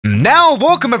Now,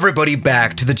 welcome everybody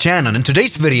back to the channel. In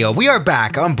today's video, we are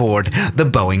back on board the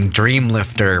Boeing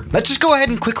Dreamlifter. Let's just go ahead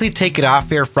and quickly take it off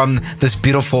here from this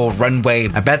beautiful runway.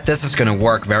 I bet this is gonna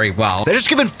work very well. So just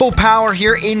giving full power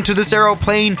here into this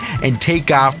aeroplane and take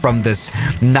off from this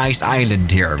nice island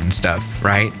here and stuff,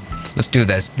 right? Let's do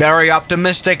this. Very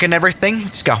optimistic and everything.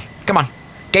 Let's go. Come on.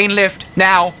 Gain lift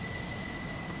now.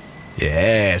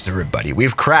 Yes, everybody,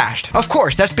 we've crashed. Of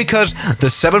course, that's because the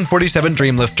 747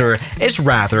 Dreamlifter is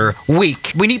rather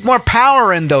weak. We need more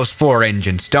power in those 4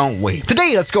 engines, don't we?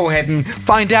 Today, let's go ahead and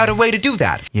find out a way to do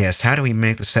that. Yes, how do we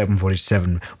make the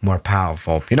 747 more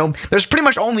powerful? You know, there's pretty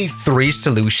much only 3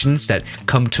 solutions that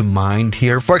come to mind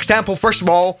here. For example, first of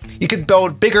all, you could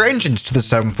build bigger engines to the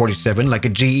 747, like a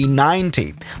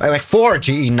GE90, like 4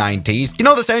 GE90s. You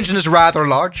know, this engine is rather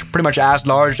large, pretty much as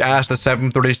large as the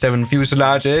 737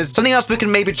 fuselage is. Something else we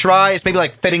can maybe try is maybe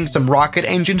like fitting some rocket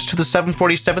engines to the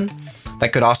 747.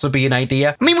 That could also be an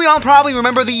idea. I mean, we all probably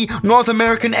remember the North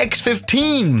American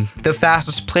X-15, the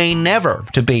fastest plane ever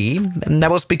to be, and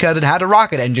that was because it had a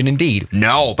rocket engine indeed.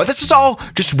 No, but this is all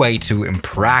just way too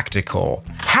impractical.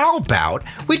 How about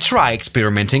we try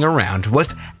experimenting around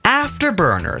with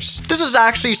Afterburners? This is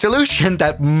actually a solution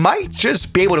that might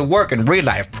just be able to work in real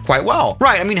life quite well.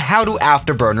 Right, I mean, how do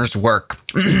Afterburners work?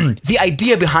 The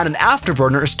idea behind an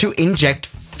afterburner is to inject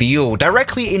fuel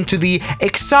directly into the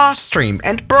exhaust stream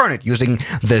and burn it using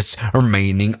this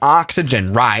remaining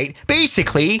oxygen, right?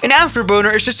 Basically, an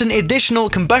afterburner is just an additional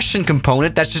combustion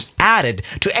component that's just added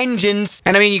to engines.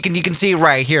 And I mean, you can see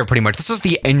right here pretty much. This is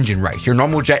the engine right here,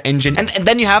 normal jet engine. And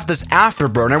then you have this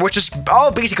afterburner, which is all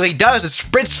it basically does is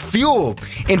spritz fuel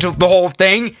into the whole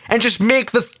thing and just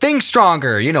make the thing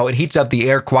stronger. You know, it heats up the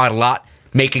air quite a lot,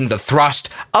 making the thrust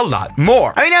a lot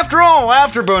more. I mean, after all,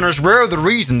 afterburners were the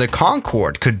reason the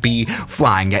Concorde could be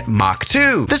flying at Mach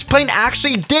 2. This plane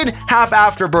actually did have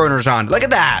afterburners on. Look at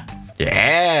that.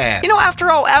 Yeah. You know, after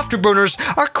all, afterburners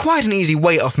are quite an easy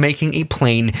way of making a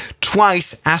plane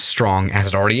twice as strong as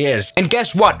it already is. And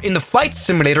guess what? In the flight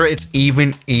simulator, it's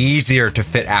even easier to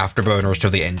fit afterburners to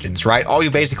the engines, right? All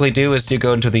you basically do is you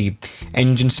go into the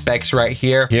engine specs right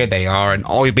here. Here they are. And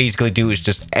all you basically do is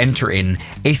just enter in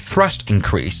a thrust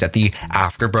increase that the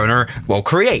afterburner will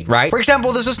create, right? For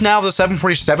example, this is now the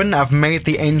 747. I've made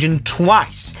the engine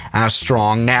twice as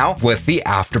strong now with the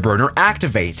afterburner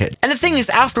activated. And the thing is,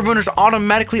 afterburners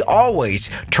automatically always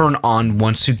turn on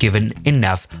once you've given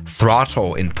enough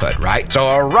throttle input, right? So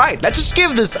alright, let's just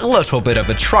give this a little bit of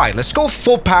a try. Let's go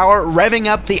full power, revving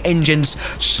up the engines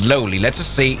slowly. Let's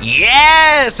just see.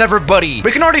 Yes, everybody!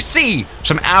 We can already see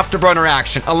some afterburner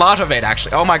action. A lot of it,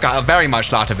 actually. Oh my god, a very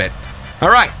much lot of it.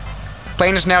 Alright,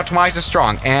 plane is now twice as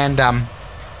strong, and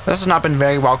this has not been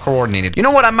very well coordinated. You know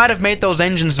what? I might have made those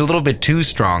engines a little bit too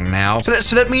strong now.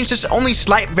 So that means just only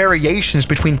slight variations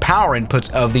between power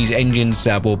inputs of these engines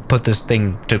will put this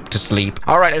thing to sleep.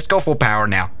 All right, let's go full power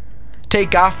now.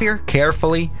 Take off here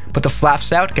carefully. Put the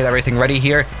flaps out. Get everything ready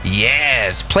here.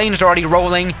 Yes, plane's already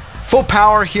rolling. Full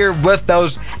power here with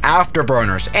those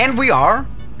afterburners. And we are,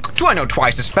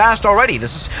 twice as fast already.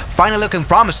 This is finally looking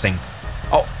promising.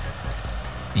 Oh.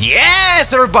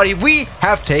 Yes, everybody, we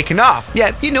have taken off.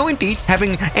 Yeah, you know, indeed,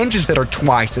 having engines that are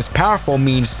twice as powerful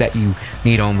means that you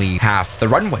need only half the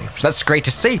runway. So that's great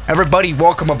to see. Everybody,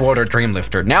 welcome aboard our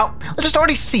Dreamlifter. Now, let's just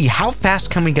already see how fast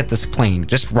can we get this plane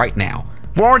just right now.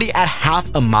 We're already at half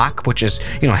a Mach, which is,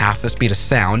 you know, half the speed of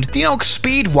sound. You know,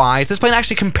 speed-wise, this plane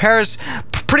actually compares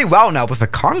pretty well now with the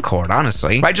Concorde,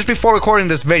 honestly. Right, just before recording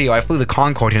this video, I flew the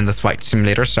Concorde in this flight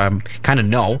simulator, so I kind of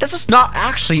know. This is not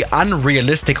actually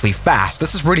unrealistically fast.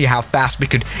 This is really how fast we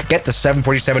could get the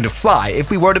 747 to fly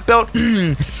if we were to build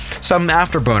some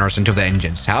afterburners into the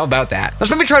engines. How about that?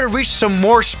 Let's maybe try to reach some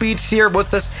more speeds here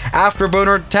with this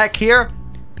afterburner tech here.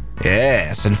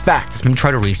 Yes, in fact, let's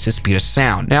try to reach the speed of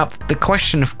sound. Now, the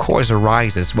question, of course,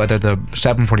 arises whether the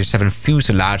 747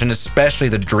 fuselage, and especially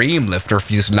the Dreamlifter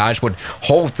fuselage, would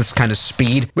hold this kind of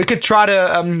speed. We could try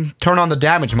to turn on the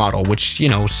damage model, which, you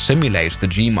know, simulates the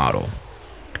G model.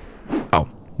 Oh,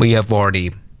 we have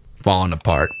already fallen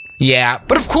apart. Yeah,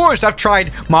 but of course, I've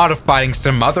tried modifying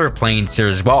some other planes here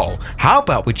as well. How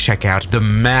about we check out the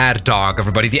Mad Dog,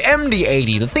 everybody, the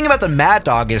MD-80. The thing about the Mad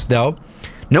Dog is, though,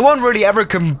 no one really ever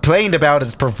complained about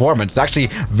its performance. It's actually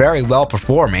very well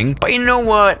performing. But you know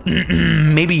what?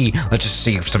 Maybe let's just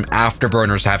see if some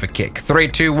afterburners have a kick. 3,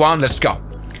 2, 1, let's go.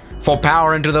 Full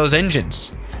power into those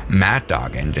engines. Mad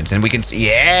Dog engines. And we can see,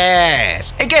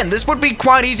 yes! Again, this would be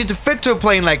quite easy to fit to a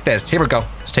plane like this. Here we go.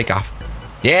 Let's take off.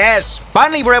 Yes!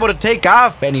 Finally, we're able to take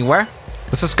off anywhere.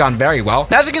 This has gone very well.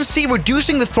 Now, as you can see,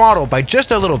 reducing the throttle by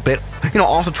just a little bit, you know,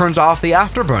 also turns off the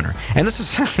afterburner. And this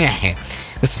is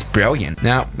This is brilliant.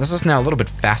 Now, this is now a little bit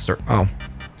faster. Oh.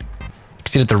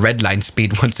 Exceeded the red line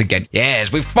speed once again.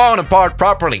 Yes, we've fallen apart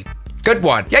properly. Good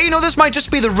one. Yeah, you know, this might just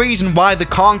be the reason why the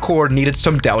Concorde needed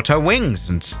some delta wings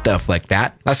and stuff like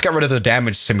that. Let's get rid of the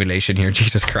damage simulation here.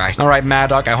 Jesus Christ. All right,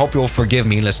 Mad Dog, I hope you'll forgive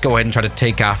me. Let's go ahead and try to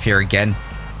take off here again.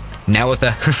 Now with the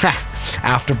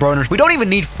Afterburners. We don't even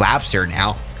need flaps here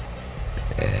now.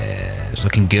 It's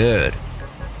looking good.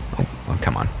 Oh,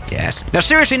 come on. Yes. Now,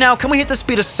 seriously now, can we hit the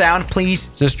speed of sound, please?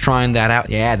 Just trying that out.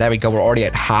 Yeah, there we go. We're already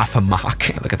at half a Mach.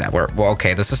 Look at that. Well,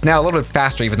 okay, this is now a little bit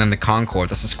faster even than the Concorde.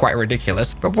 This is quite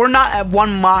ridiculous. But we're not at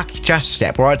 1 Mach just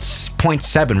yet. We're at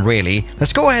 0.7, really.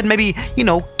 Let's go ahead and maybe, you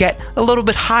know, get a little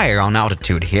bit higher on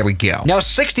altitude. Here we go. Now,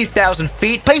 60,000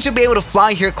 feet. Planes should be able to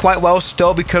fly here quite well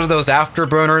still because of those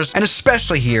Afterburners, and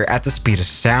especially here at the speed of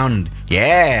sound.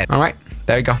 Yeah. All right.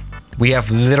 There you go. We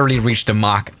have literally reached a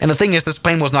Mach. And the thing is, this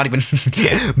plane was not even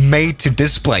made to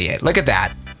display it. Look at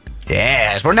that.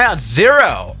 Yes, we're now at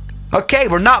 0. Okay,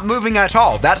 we're not moving at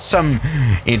all. That's some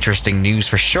interesting news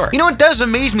for sure. You know, it does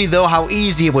amaze me, though, how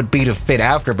easy it would be to fit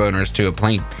Afterburners to a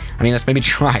plane. I mean, let's maybe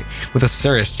try it with a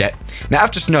Cirrus jet. Now,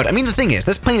 I've just noted, I mean, the thing is,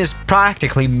 this plane is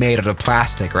practically made out of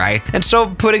plastic, right? And so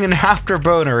putting an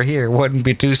Afterburner here wouldn't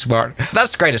be too smart.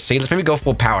 That's great to see. Let's maybe go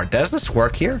full power. Does this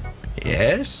work here?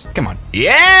 Yes. Come on.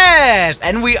 Yes!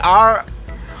 And we are...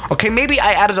 Okay, maybe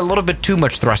I added a little bit too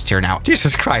much thrust here now.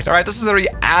 Jesus Christ. All right, this is already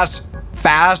as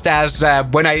fast as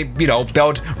when I, you know,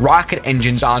 built rocket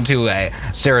engines onto a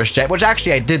Cirrus jet, which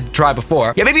actually I did try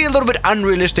before. Yeah, maybe a little bit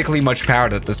unrealistically much power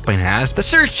that this plane has. The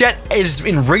Cirrus jet is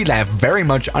in real life very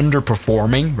much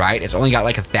underperforming, right? It's only got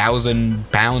like 1,000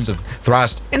 pounds of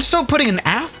thrust. And so putting an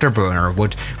Afterburner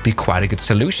would be quite a good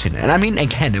solution. And I mean,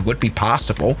 again, it would be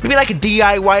possible. Maybe like a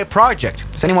DIY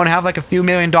project. Does anyone have like a few $1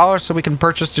 million so we can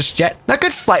purchase this jet? A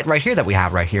good flight right here that we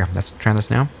have right here. Let's try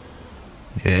this now.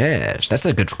 Yes, that's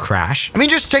a good crash. I mean,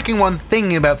 just checking one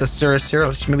thing about the Cirrus here.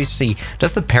 Let's maybe see.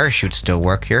 Does the parachute still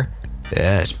work here?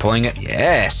 Yes, pulling it.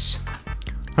 Yes.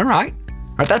 All right.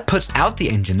 All right, that puts out the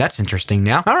engine. That's interesting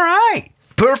now. All right.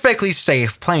 Perfectly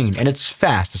safe plane, and it's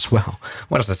fast as well.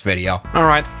 What is this video? All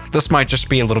right, this might just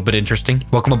be a little bit interesting.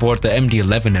 Welcome aboard the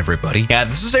MD-11, everybody. Yeah,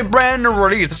 this is a brand new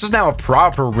release. This is now a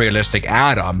proper realistic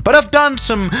add-on, but I've done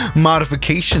some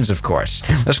modifications, of course.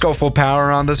 Let's go full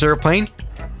power on this airplane.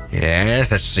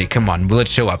 Yes, let's see. Come on, will it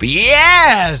show up?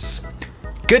 Yes!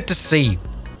 Good to see.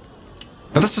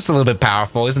 Now, this is a little bit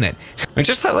powerful, isn't it? I mean,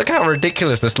 just look how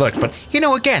ridiculous this looks. But, you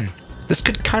know, again, this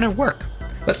could kind of work.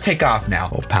 Let's take off now.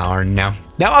 Full power now.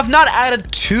 Now, I've not added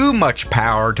too much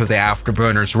power to the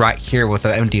Afterburners right here with the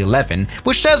MD-11,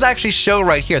 which does actually show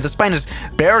right here. This plane is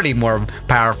barely more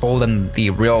powerful than the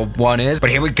real one is, but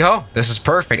here we go. This is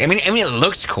perfect. I mean, it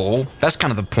looks cool. That's kind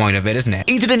of the point of it, isn't it?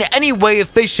 Is it in any way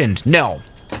efficient? No.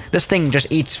 This thing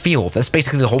just eats fuel. That's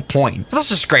basically the whole point.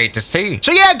 This is great to see.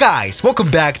 So yeah, guys,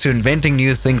 welcome back to Inventing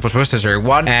New Things with Twisted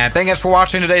 1. And thank you for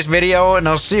watching today's video, and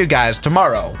I'll see you guys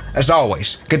tomorrow. As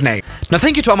always, good night. Now,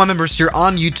 thank you to all my members here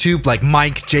on YouTube, like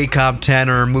Mike, Jacob,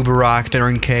 Tanner, Mubarak,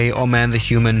 Darren K, Oman the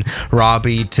Human,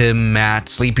 Robbie, Tim, Matt,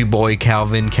 Sleepy Boy,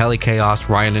 Calvin, Kelly Chaos,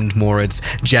 Ryland, Moritz,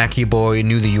 Jackie Boy,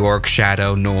 New York,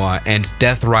 Shadow, Noah, and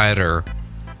Death Rider.